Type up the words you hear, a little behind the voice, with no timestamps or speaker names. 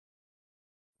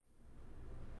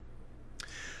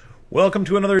Welcome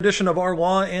to another edition of our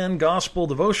Law and Gospel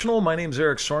Devotional. My name is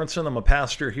Eric Sorensen. I'm a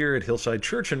pastor here at Hillside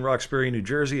Church in Roxbury, New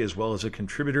Jersey, as well as a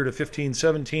contributor to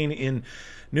 1517 in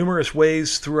numerous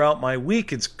ways throughout my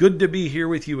week. It's good to be here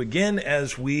with you again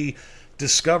as we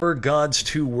discover God's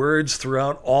two words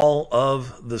throughout all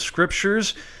of the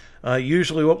scriptures.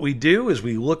 Usually what we do is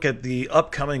we look at the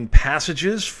upcoming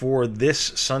passages for this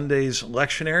Sunday's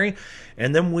lectionary,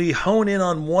 and then we hone in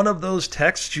on one of those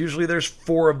texts. Usually there's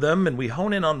 4 of them, and we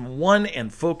hone in on one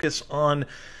and focus on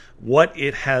what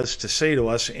it has to say to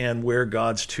us and where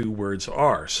God's two words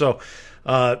are. So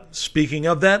speaking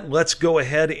of that, let's go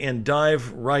ahead and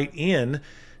dive right in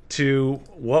to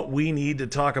what we need to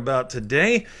talk about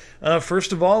today.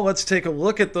 First of all, let's take a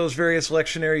look at those various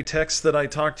lectionary texts that I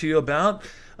talked to you about.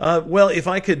 Well, if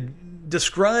I could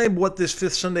describe what this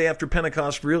fifth Sunday after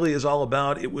Pentecost really is all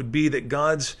about, it would be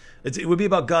that it would be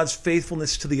about God's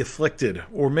faithfulness to the afflicted,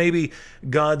 or maybe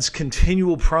God's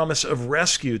continual promise of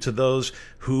rescue to those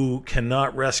who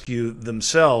cannot rescue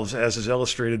themselves, as is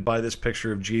illustrated by this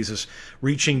picture of Jesus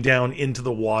reaching down into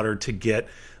the water to get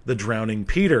the drowning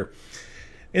Peter.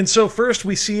 And so first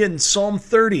we see in Psalm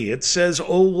 30, it says,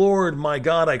 "O Lord, my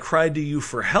God, I cried to you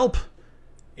for help,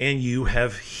 and you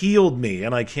have healed me."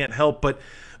 And I can't help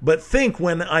but think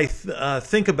when I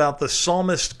think about the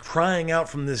psalmist crying out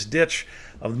from this ditch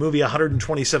of the movie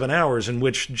 127 Hours, in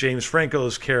which James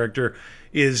Franco's character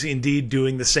is indeed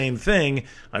doing the same thing.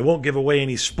 I won't give away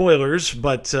any spoilers,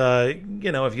 but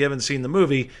if you haven't seen the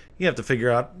movie, you have to figure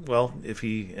out, well, if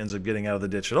he ends up getting out of the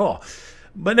ditch at all.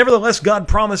 But nevertheless, God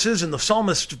promises, and the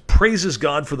psalmist praises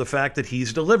God for the fact that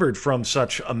he's delivered from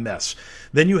such a mess.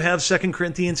 Then you have 2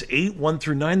 Corinthians 8,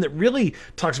 1-9, that really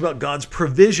talks about God's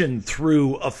provision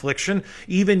through affliction,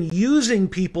 even using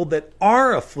people that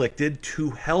are afflicted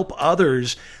to help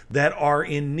others that are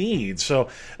in need. So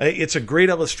it's a great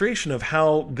illustration of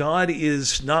how God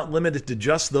is not limited to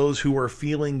just those who are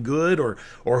feeling good or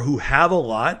who have a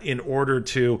lot in order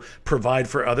to provide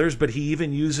for others, but he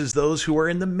even uses those who are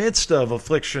in the midst of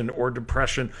affliction or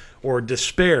depression or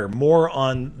despair. More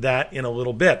on that in a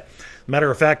little bit.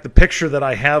 Matter of fact, the picture that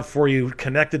I have for you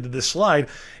connected to this slide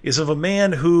is of a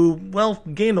man who,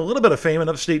 gained a little bit of fame in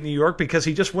upstate New York because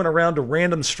he just went around to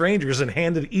random strangers and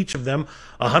handed each of them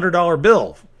a $100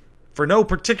 bill for no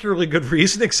particularly good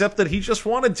reason except that he just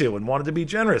wanted to be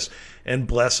generous and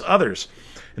bless others.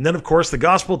 And then, of course, the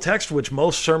gospel text, which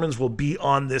most sermons will be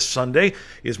on this Sunday,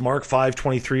 is Mark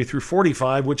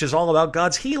 5:23-45, which is all about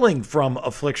God's healing from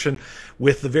affliction,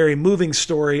 with the very moving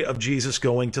story of Jesus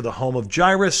going to the home of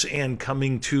Jairus and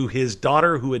coming to his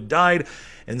daughter who had died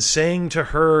and saying to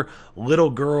her, "Little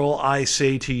girl, I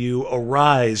say to you,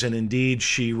 arise." And indeed,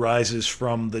 she rises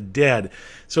from the dead.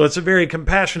 So it's a very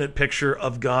compassionate picture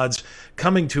of God's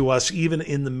coming to us even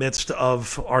in the midst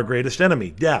of our greatest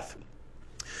enemy, death.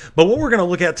 But what we're going to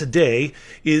look at today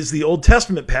is the Old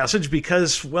Testament passage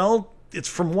because, it's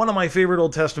from one of my favorite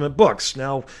Old Testament books.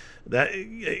 Now, that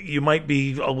you might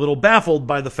be a little baffled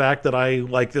by the fact that I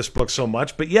like this book so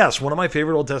much, but yes, one of my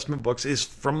favorite Old Testament books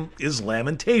is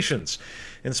Lamentations.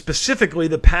 And specifically,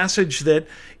 the passage that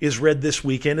is read this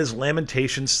weekend is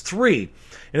Lamentations 3.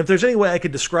 And if there's any way I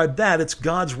could describe that, it's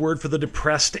God's word for the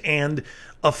depressed and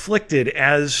afflicted,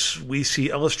 as we see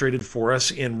illustrated for us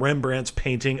in Rembrandt's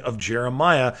painting of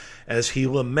Jeremiah as he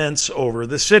laments over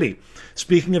the city.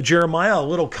 Speaking of Jeremiah, a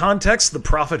little context: the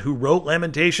prophet who wrote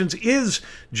Lamentations is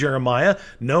Jeremiah,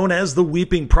 known as the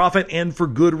weeping prophet, and for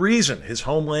good reason. His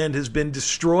homeland has been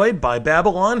destroyed by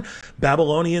Babylon.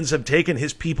 Babylonians have taken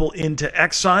his people into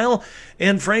exile,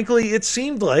 and frankly, it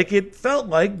felt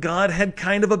like God had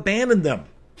kind of abandoned them.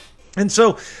 And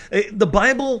so the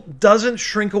Bible doesn't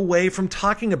shrink away from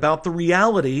talking about the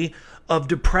reality of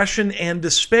depression and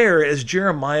despair, as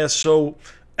Jeremiah so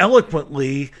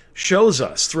eloquently shows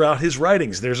us throughout his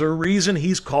writings. There's a reason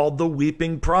he's called the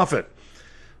weeping prophet.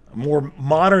 A more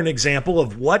modern example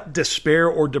of what despair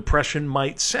or depression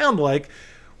might sound like,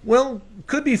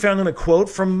 could be found in a quote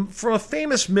from a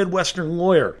famous Midwestern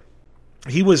lawyer.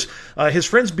 His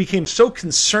friends became so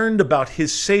concerned about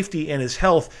his safety and his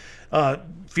health,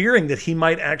 fearing that he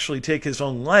might actually take his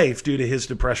own life due to his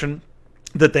depression,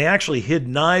 that they actually hid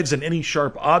knives and any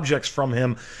sharp objects from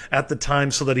him at the time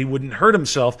so that he wouldn't hurt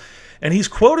himself. And he's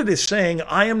quoted as saying,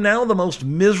 "I am now the most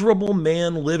miserable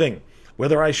man living.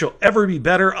 Whether I shall ever be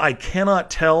better, I cannot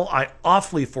tell. I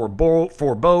awfully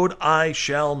forebode, I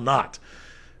shall not."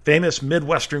 Famous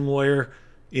Midwestern lawyer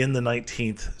in the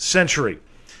 19th century.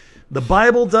 The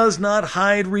Bible does not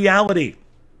hide reality.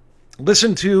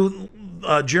 Listen to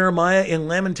Jeremiah in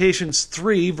Lamentations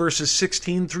 3, verses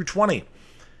 16-20.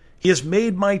 "He has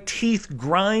made my teeth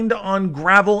grind on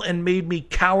gravel and made me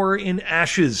cower in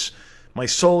ashes. My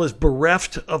soul is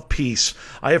bereft of peace.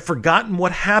 I have forgotten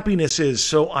what happiness is,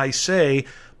 so I say,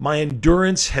 my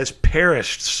endurance has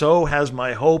perished, so has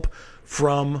my hope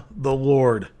from the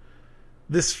Lord.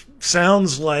 This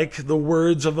sounds like the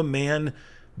words of a man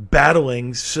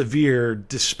battling severe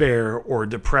despair or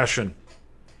depression.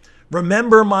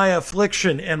 Remember my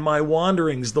affliction and my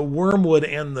wanderings, the wormwood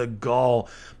and the gall.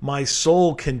 My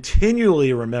soul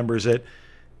continually remembers it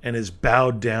and is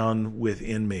bowed down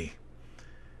within me.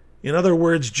 In other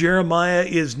words, Jeremiah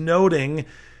is noting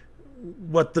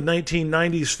what the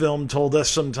 1990s film told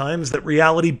us sometimes, that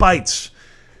reality bites.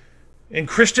 And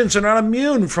Christians are not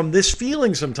immune from this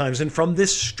feeling sometimes and from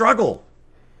this struggle.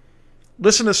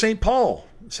 Listen to St. Paul,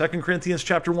 2 Corinthians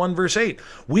chapter 1, verse 8.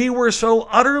 We were so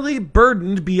utterly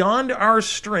burdened beyond our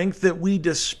strength that we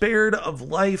despaired of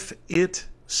life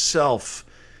itself.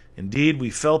 Indeed, we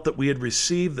felt that we had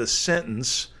received the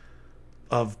sentence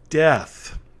of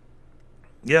death.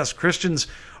 Yes, Christians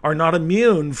are not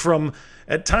immune from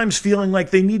at times feeling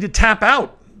like they need to tap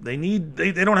out. They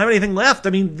don't have anything left. I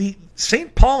mean,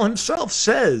 St. Paul himself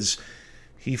says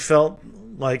he felt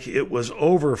like it was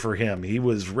over for him. He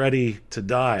was ready to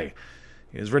die.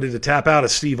 He was ready to tap out,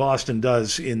 as Steve Austin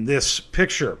does in this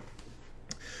picture.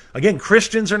 Again,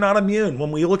 Christians are not immune.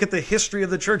 When we look at the history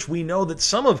of the church, we know that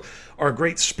some of our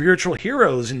great spiritual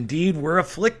heroes indeed were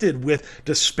afflicted with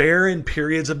despair in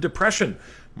periods of depression.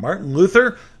 Martin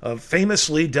Luther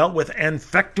famously dealt with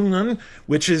Anfechtungen,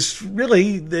 which is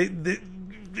really the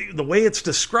way it's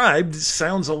described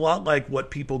sounds a lot like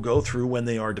what people go through when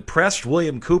they are depressed.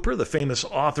 William Cooper, the famous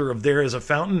author of There Is a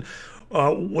Fountain,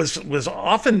 was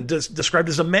often described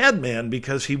as a madman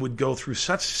because he would go through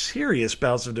such serious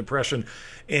bouts of depression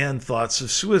and thoughts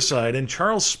of suicide. And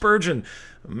Charles Spurgeon,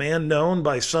 a man known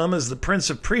by some as the Prince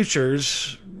of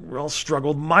Preachers,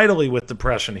 struggled mightily with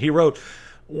depression. He wrote,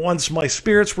 "Once my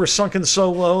spirits were sunken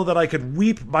so low that I could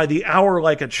weep by the hour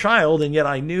like a child, and yet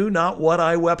I knew not what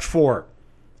I wept for."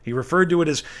 He referred to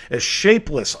it as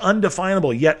shapeless,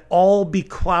 undefinable, yet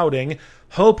all-beclouding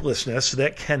hopelessness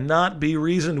that cannot be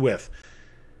reasoned with.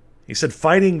 He said,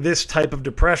 fighting this type of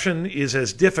depression is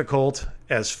as difficult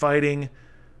as fighting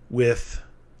with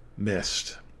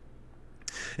mist.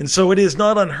 And so it is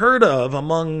not unheard of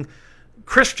among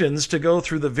Christians to go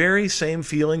through the very same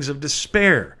feelings of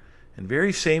despair and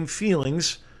very same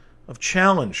feelings of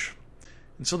challenge.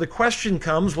 And so the question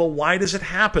comes, well, why does it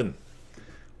happen?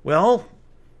 Well,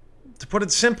 to put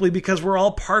it simply, because we're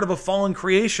all part of a fallen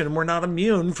creation and we're not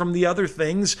immune from the other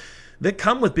things that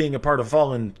come with being a part of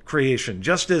fallen creation.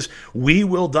 Just as we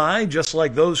will die, just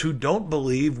like those who don't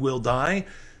believe will die,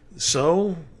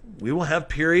 so we will have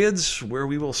periods where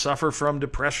we will suffer from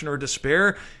depression or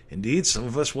despair. Indeed, some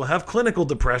of us will have clinical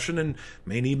depression and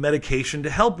may need medication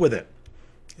to help with it.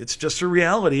 It's just a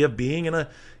reality of being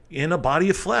in a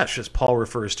body of flesh, as Paul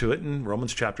refers to it in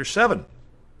Romans chapter 7.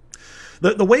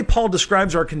 The way Paul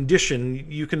describes our condition,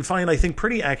 you can find, I think,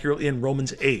 pretty accurately in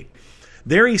Romans 8.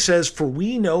 There he says, "For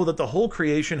we know that the whole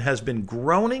creation has been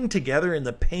groaning together in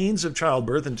the pains of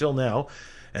childbirth until now,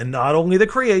 and not only the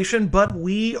creation, but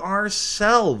we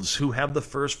ourselves, who have the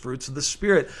first fruits of the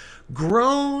Spirit,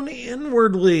 groan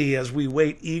inwardly as we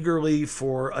wait eagerly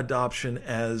for adoption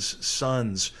as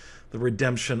sons, the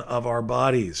redemption of our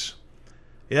bodies."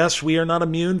 Yes, we are not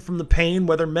immune from the pain,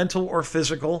 whether mental or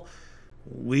physical.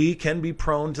 We can be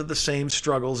prone to the same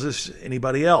struggles as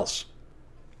anybody else.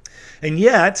 And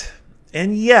yet,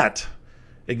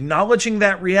 acknowledging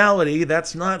that reality,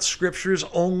 that's not Scripture's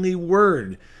only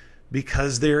word,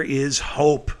 because there is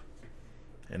hope.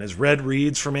 And as Red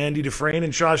reads from Andy Dufresne in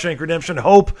Shawshank Redemption,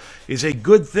 hope is a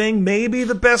good thing, maybe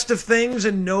the best of things,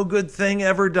 and no good thing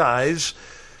ever dies.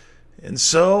 And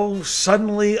so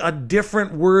suddenly a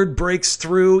different word breaks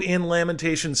through in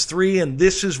Lamentations 3, and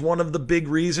this is one of the big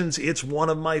reasons it's one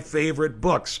of my favorite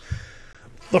books.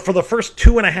 But for the first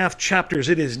 2.5 chapters,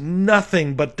 it is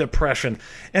nothing but depression.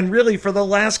 And really, for the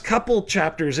last couple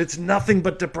chapters, it's nothing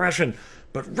but depression.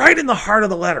 But right in the heart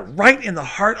of the letter, right in the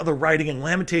heart of the writing in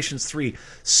Lamentations 3,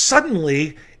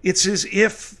 suddenly it's as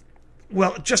if,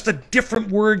 just a different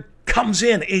word comes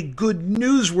in, a good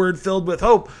news word filled with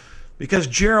hope. Because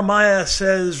Jeremiah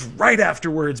says right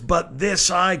afterwards, "But this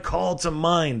I call to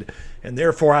mind, and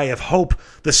therefore I have hope.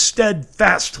 The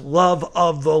steadfast love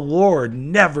of the Lord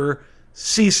never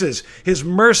ceases. His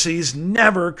mercies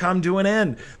never come to an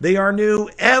end. They are new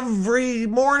every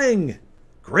morning.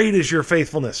 Great is your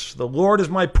faithfulness. The Lord is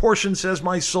my portion, says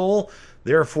my soul.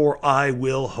 Therefore I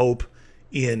will hope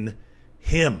in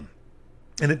him."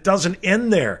 And it doesn't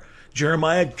end there.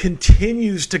 Jeremiah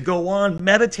continues to go on,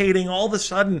 meditating all of a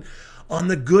sudden on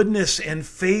the goodness and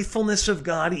faithfulness of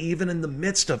God, even in the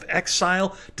midst of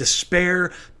exile,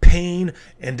 despair, pain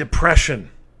and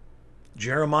depression.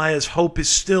 Jeremiah's hope is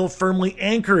still firmly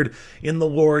anchored in the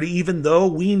Lord, even though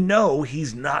we know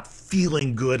he's not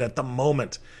feeling good at the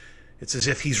moment. It's as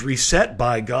if he's reset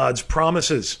by God's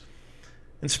promises.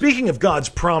 And speaking of God's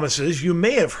promises, you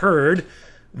may have heard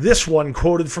this one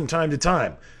quoted from time to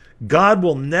time. God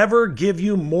will never give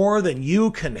you more than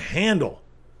you can handle.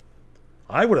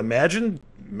 I would imagine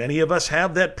many of us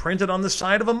have that printed on the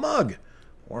side of a mug,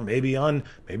 or maybe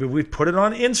we've put it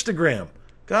on Instagram.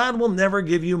 God will never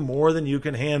give you more than you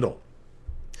can handle.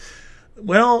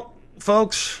 Well,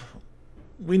 folks,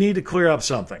 we need to clear up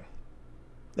something.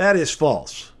 That is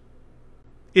false.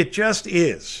 It just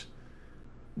is.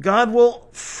 God will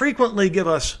frequently give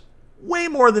us way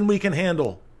more than we can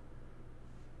handle.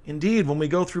 Indeed, when we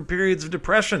go through periods of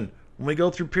depression, when we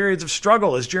go through periods of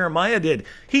struggle, as Jeremiah did,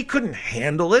 he couldn't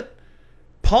handle it.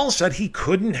 Paul said he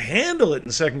couldn't handle it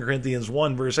in 2 Corinthians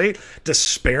 1, verse 8,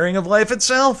 despairing of life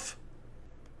itself.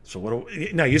 So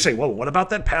now you say, well, what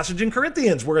about that passage in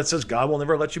Corinthians where it says God will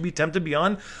never let you be tempted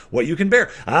beyond what you can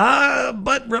bear?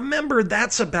 But remember,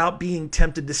 that's about being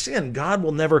tempted to sin. God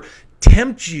will never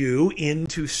tempt you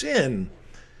into sin.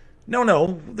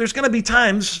 No, there's going to be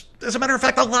times, as a matter of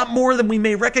fact, a lot more than we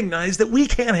may recognize, that we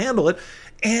can't handle it.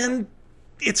 And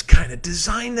it's kind of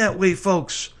designed that way,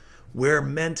 folks. We're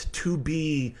meant to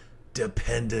be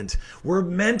dependent. We're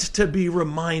meant to be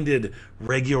reminded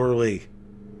regularly.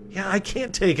 Yeah, I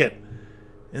can't take it.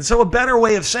 And so a better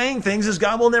way of saying things is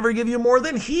God will never give you more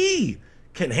than he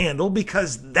can handle,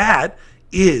 because that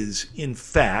is, in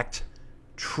fact,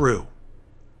 true.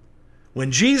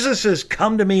 When Jesus says,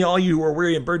 "Come to me, all you who are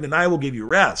weary and burdened, and I will give you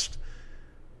rest,"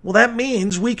 well, that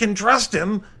means we can trust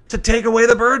him to take away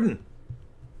the burden.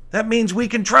 That means we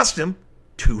can trust him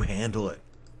to handle it.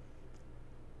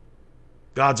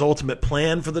 God's ultimate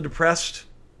plan for the depressed,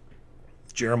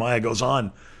 Jeremiah goes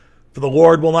on, "For the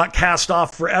Lord will not cast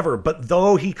off forever, but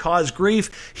though he cause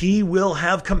grief, he will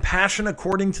have compassion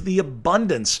according to the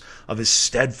abundance of his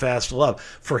steadfast love.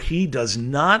 For he does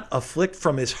not afflict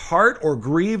from his heart or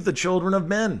grieve the children of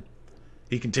men."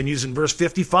 He continues in verse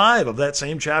 55 of that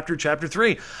same chapter, chapter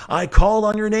 3. "I called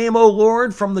on your name, O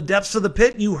Lord, from the depths of the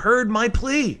pit. You heard my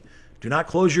plea. Do not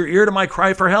close your ear to my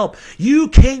cry for help. You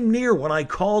came near when I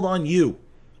called on you.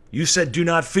 You said, 'Do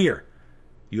not fear.'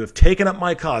 You have taken up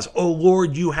my cause. O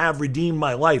Lord, you have redeemed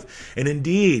my life." And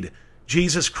indeed,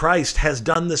 Jesus Christ has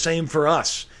done the same for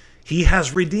us. He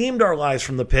has redeemed our lives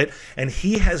from the pit, and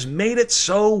he has made it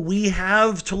so we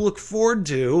have to look forward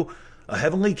to a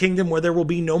heavenly kingdom where there will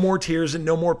be no more tears and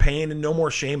no more pain and no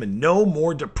more shame and no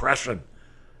more depression.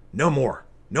 No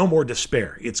more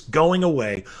despair. It's going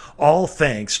away, all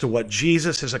thanks to what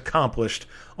Jesus has accomplished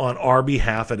on our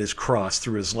behalf at his cross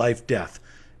through his life, death,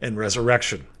 and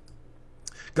resurrection.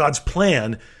 God's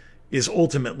plan is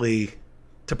ultimately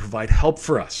to provide help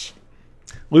for us.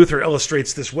 Luther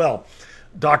illustrates this well.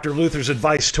 Dr. Luther's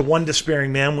advice to one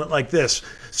despairing man went like this: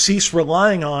 "Cease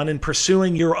relying on and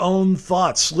pursuing your own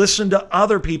thoughts. Listen to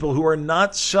other people who are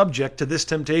not subject to this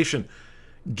temptation.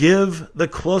 Give the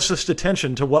closest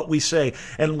attention to what we say,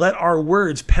 and let our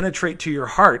words penetrate to your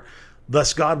heart.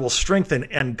 Thus God will strengthen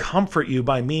and comfort you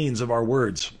by means of our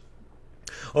words."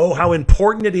 Oh, how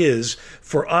important it is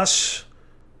for us,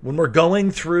 when we're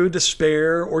going through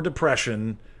despair or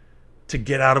depression, to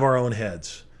get out of our own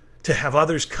heads, to have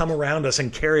others come around us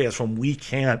and carry us when we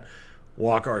can't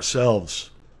walk ourselves.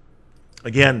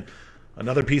 Again,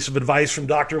 another piece of advice from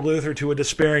Dr. Luther to a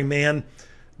despairing man: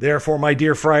 "Therefore, my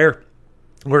dear friar,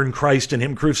 learn Christ and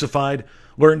him crucified.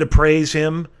 Learn to praise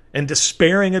him, and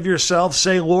despairing of yourself,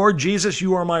 say, 'Lord Jesus,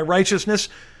 you are my righteousness,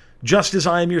 just as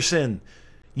I am your sin.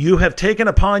 You have taken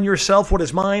upon yourself what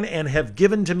is mine, and have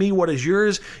given to me what is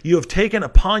yours. You have taken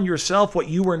upon yourself what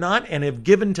you were not, and have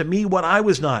given to me what I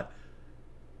was not.'"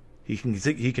 He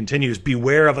continues,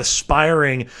 "Beware of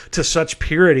aspiring to such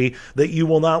purity that you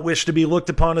will not wish to be looked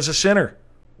upon as a sinner,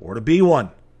 or to be one,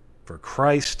 for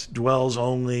Christ dwells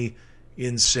only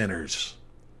in sinners."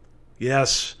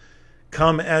 Yes,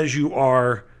 come as you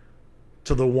are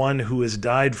to the one who has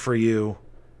died for you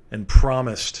and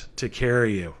promised to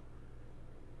carry you.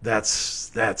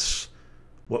 That's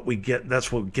what we get.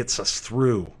 That's what gets us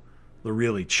through the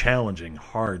really challenging,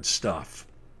 hard stuff.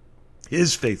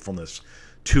 His faithfulness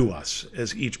to us,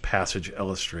 as each passage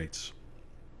illustrates.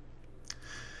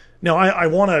 Now, I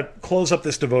want to close up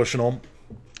this devotional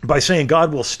by saying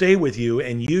God will stay with you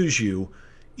and use you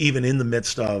even in the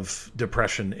midst of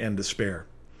depression and despair.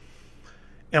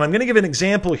 And I'm going to give an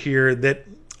example here that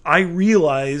I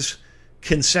realize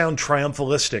can sound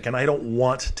triumphalistic, and I don't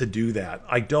want to do that.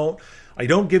 I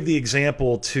don't give the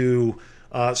example to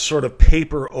sort of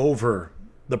paper over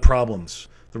the problems,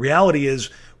 The reality is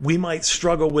we might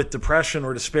struggle with depression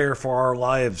or despair for our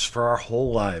lives, for our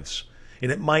whole lives.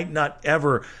 And it might not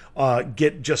ever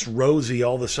get just rosy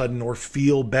all of a sudden or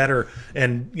feel better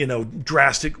and,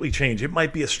 drastically change. It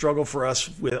might be a struggle for us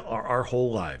with our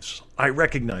whole lives. I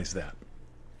recognize that.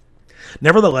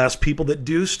 Nevertheless, people that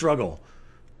do struggle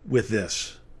with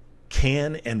this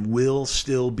can and will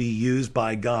still be used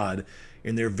by God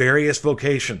in their various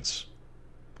vocations.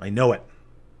 I know it.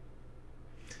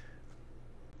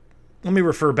 Let me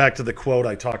refer back to the quote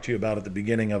I talked to you about at the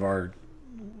beginning of our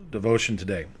devotion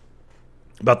today,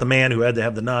 about the man who had to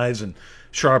have the knives and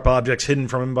sharp objects hidden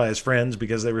from him by his friends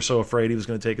because they were so afraid he was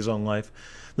going to take his own life.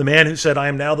 The man who said, "I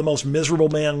am now the most miserable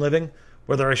man living.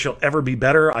 Whether I shall ever be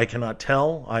better, I cannot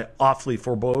tell. I awfully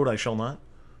forebode I shall not."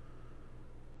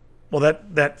 Well,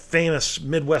 that famous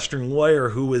Midwestern lawyer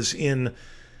who was in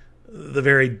the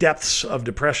very depths of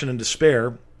depression and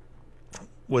despair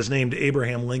was named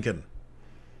Abraham Lincoln.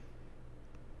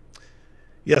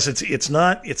 Yes, it's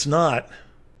not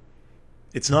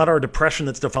our depression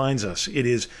that defines us. It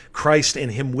is Christ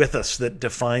and Him with us that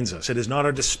defines us. It is not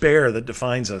our despair that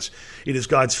defines us. It is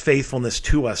God's faithfulness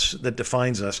to us that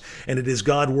defines us. And it is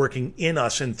God working in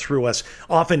us and through us,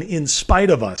 often in spite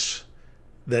of us,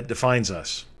 that defines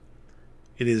us.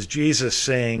 It is Jesus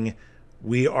saying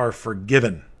we are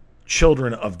forgiven,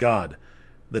 children of God,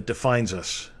 that defines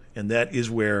us. And that is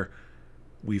where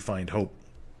we find hope.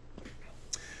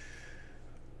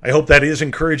 I hope that is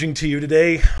encouraging to you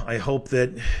today. I hope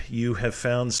that you have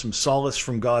found some solace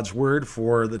from God's Word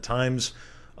for the times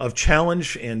of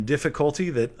challenge and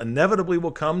difficulty that inevitably will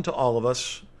come to all of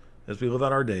us as we live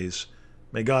out our days.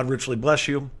 May God richly bless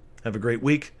you. Have a great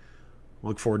week.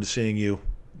 Look forward to seeing you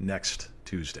next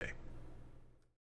Tuesday.